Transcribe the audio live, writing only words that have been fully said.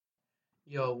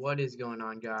Yo, what is going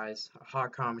on, guys?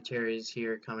 Hot Commentaries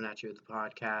here coming at you with the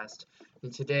podcast.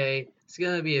 And today it's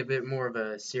going to be a bit more of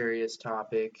a serious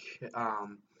topic.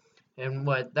 And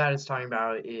what that is talking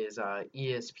about is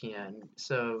ESPN.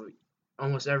 So,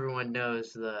 almost everyone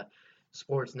knows the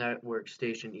sports network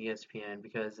station ESPN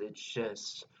because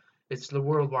it's the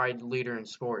worldwide leader in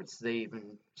sports. They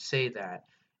even say that.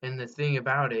 And the thing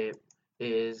about it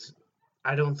is,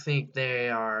 I don't think they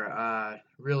are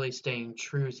really staying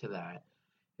true to that.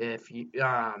 If you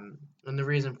And the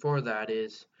reason for that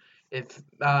is, if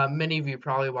many of you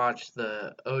probably watched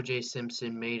the O.J.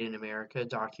 Simpson Made in America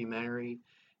documentary,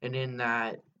 and in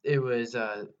that it was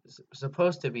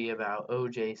supposed to be about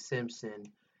O.J. Simpson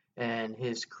and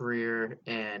his career,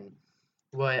 and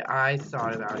what I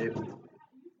thought about it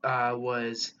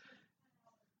was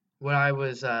what I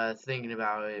was thinking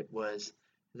about it was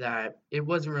that it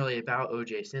wasn't really about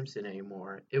O.J. Simpson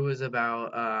anymore. It was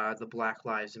about the Black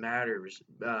Lives Matters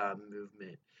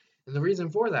movement. And the reason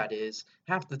for that is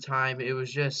half the time it was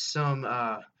just some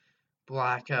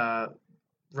black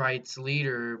rights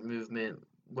leader movement,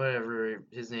 whatever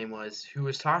his name was, who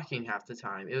was talking half the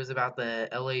time. It was about the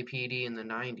LAPD in the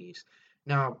 90s.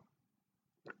 Now,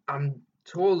 I'm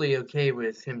totally okay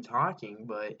with him talking,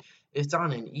 but it's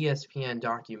on an ESPN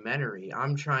documentary.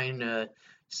 I'm trying to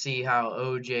see how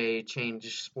OJ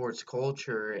changed sports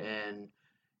culture and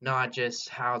not just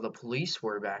how the police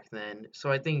were back then.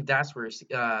 So I think that's where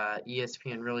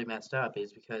ESPN really messed up,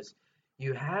 is because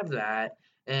you have that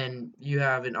and you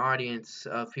have an audience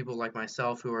of people like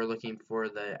myself who are looking for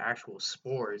the actual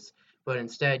sports, but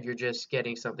instead you're just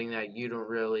getting something that you don't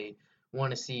really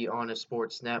want to see on a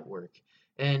sports network.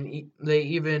 And they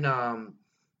even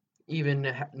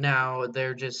now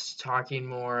they're just talking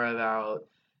more about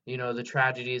the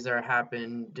tragedies that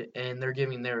happened, and they're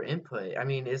giving their input. I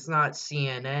mean, it's not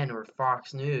CNN or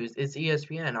Fox News, it's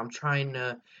ESPN. I'm trying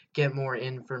to get more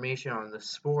information on the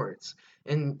sports,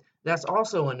 and that's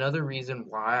also another reason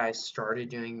why I started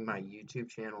doing my YouTube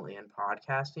channel and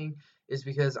podcasting, is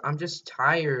because I'm just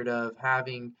tired of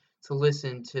having to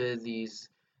listen to these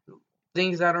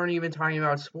things that aren't even talking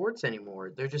about sports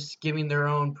anymore. They're just giving their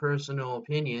own personal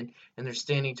opinion, and they're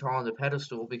standing tall on the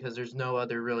pedestal because there's no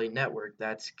other really network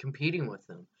that's competing with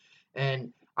them.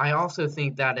 And I also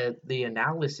think that the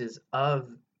analysis of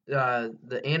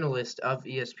the analysts of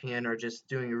ESPN are just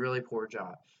doing a really poor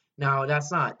job. Now,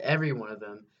 that's not every one of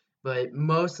them, but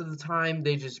most of the time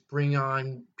they just bring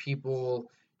on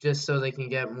people just so they can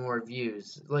get more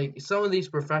views. Like some of these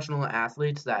professional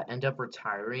athletes that end up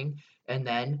retiring, and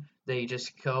then they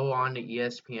just go on to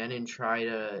ESPN and try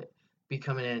to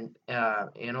become an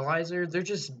analyzer. They're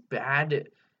just bad.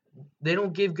 They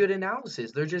don't give good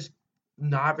analysis. They're just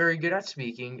not very good at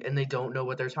speaking, and they don't know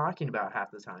what they're talking about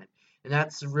half the time. And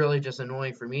that's really just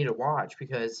annoying for me to watch,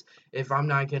 because if I'm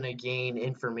not going to gain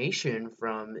information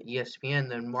from ESPN,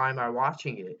 then why am I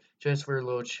watching it? Just for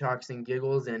little chucks and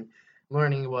giggles and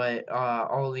learning what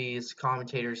all these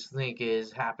commentators think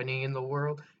is happening in the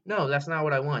world? No, that's not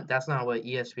what I want. That's not what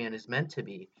ESPN is meant to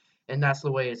be. And that's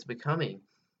the way it's becoming.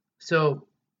 So,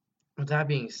 with that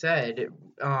being said,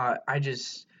 I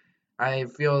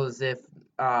feel as if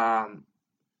um,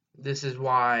 this is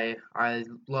why I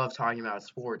love talking about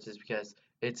sports, is because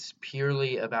it's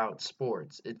purely about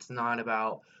sports. It's not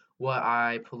about what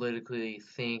I politically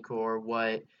think or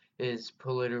what is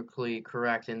politically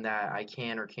correct in that I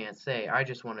can or can't say. I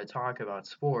just want to talk about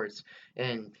sports,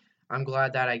 and I'm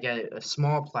glad that I get a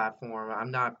small platform.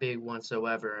 I'm not big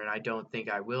whatsoever, and I don't think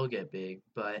I will get big,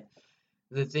 but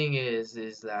the thing is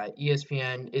that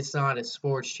ESPN, it's not a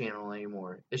sports channel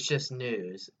anymore. It's just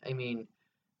news. I mean,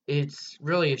 it's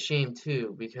really a shame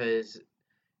too, because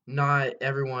not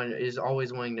everyone is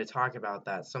always wanting to talk about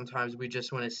that. Sometimes we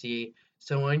just want to see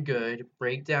someone good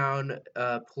break down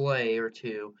a play or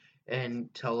two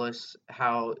and tell us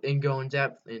how and go in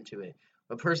depth into it.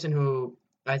 A person who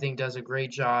I think does a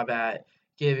great job at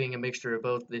giving a mixture of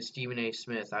both is Stephen A.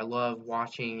 Smith. I love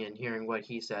watching and hearing what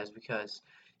he says, because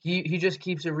he just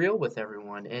keeps it real with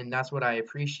everyone, and that's what I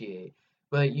appreciate.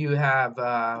 But you have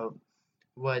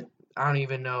what I don't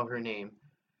even know her name.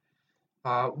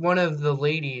 One of the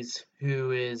ladies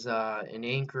who is an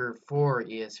anchor for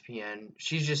ESPN,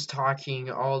 she's just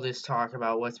talking all this talk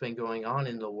about what's been going on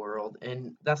in the world,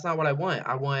 and that's not what I want.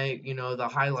 I want, the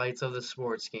highlights of the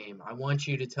sports game. I want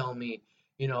you to tell me,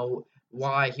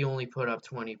 why he only put up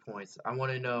 20 points. I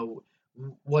want to know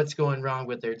what's going wrong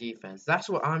with their defense. That's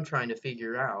what I'm trying to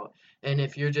figure out. And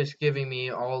if you're just giving me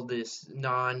all this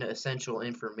non-essential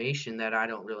information that I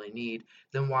don't really need,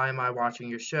 then why am I watching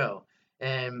your show?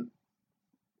 And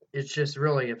it's just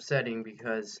really upsetting,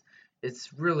 because it's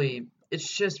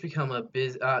just become a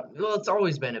well, it's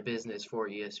always been a business for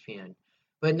ESPN,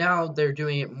 but now they're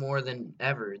doing it more than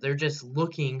ever. They're just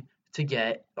looking to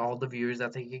get all the viewers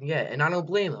that they can get, and I don't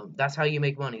blame them. That's how you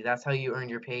make money. That's how you earn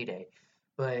your payday.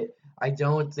 But I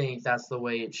don't think that's the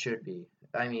way it should be.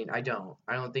 I mean, I don't.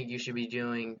 I don't think you should be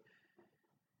doing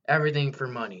everything for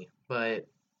money. But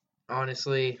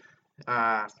honestly,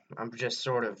 I'm just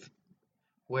sort of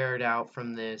weared out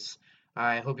from this.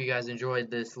 I hope you guys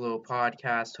enjoyed this little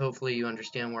podcast. Hopefully you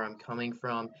understand where I'm coming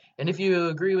from. And if you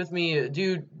agree with me,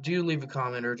 do leave a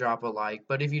comment or drop a like.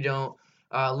 But if you don't,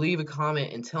 leave a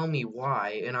comment and tell me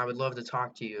why, and I would love to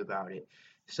talk to you about it.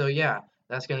 So yeah,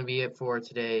 that's gonna be it for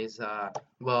today's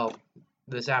well,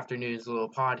 this afternoon's little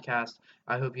podcast.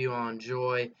 I hope you all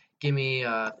enjoy. Give me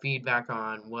feedback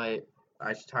on what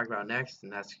I should talk about next,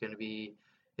 and that's gonna be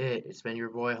it. It's been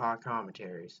your boy Hawk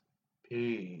Commentaries.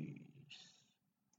 Peace.